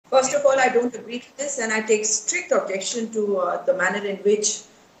I don't agree to this, and I take strict objection to the manner in which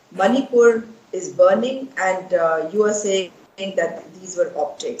Manipur is burning, and you are saying that these were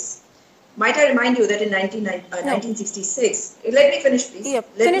optics. Might I remind you that in 1966, let me finish, please. Yeah,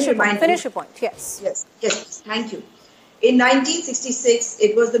 finish your point, yes. Yes, thank you. In 1966,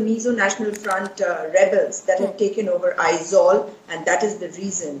 it was the Mizo National Front rebels that had taken over Aizawl, and that is the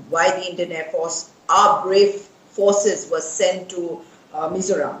reason why the Indian Air Force, our brave forces, was sent to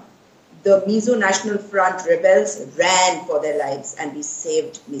Mizoram. The Mizo National Front rebels ran for their lives, and we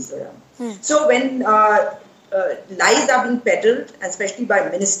saved Mizoram. So when lies are being peddled, especially by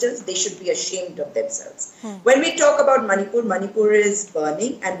ministers, they should be ashamed of themselves. When we talk about Manipur, Manipur is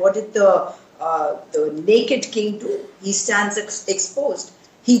burning, and what did the naked king do? He stands exposed.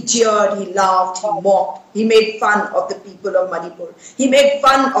 He jeered, he laughed, he mocked, he made fun of the people of Manipur. He made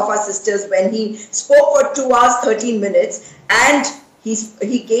fun of our sisters when he spoke for 2 hours, 13 minutes, and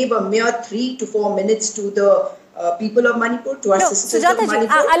he gave a mere 3 to 4 minutes to the people of Manipur, to our sisters of Manipur.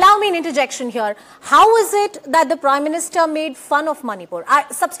 Allow me an interjection here. How is it that the Prime Minister made fun of Manipur?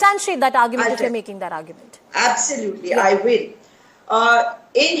 Substantiate that argument if you're making that argument. Absolutely, yeah. I will.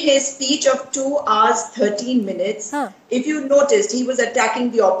 In his speech of 2 hours, 13 minutes, if you noticed, he was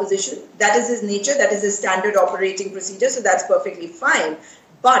attacking the opposition. That is his nature, that is his standard operating procedure, so that's perfectly fine.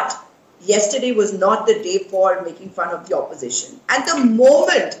 But yesterday was not the day for making fun of the opposition. At the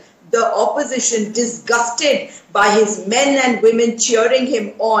moment, the opposition, disgusted by his men and women cheering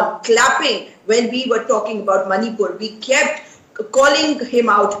him on, clapping when we were talking about Manipur, we kept calling him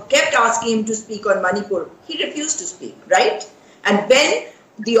out, kept asking him to speak on Manipur. He refused to speak, right? And when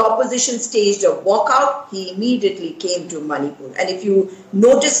the opposition staged a walkout, he immediately came to Manipur. And if you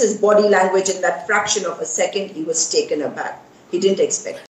notice his body language in that fraction of a second, he was taken aback. He didn't expect it.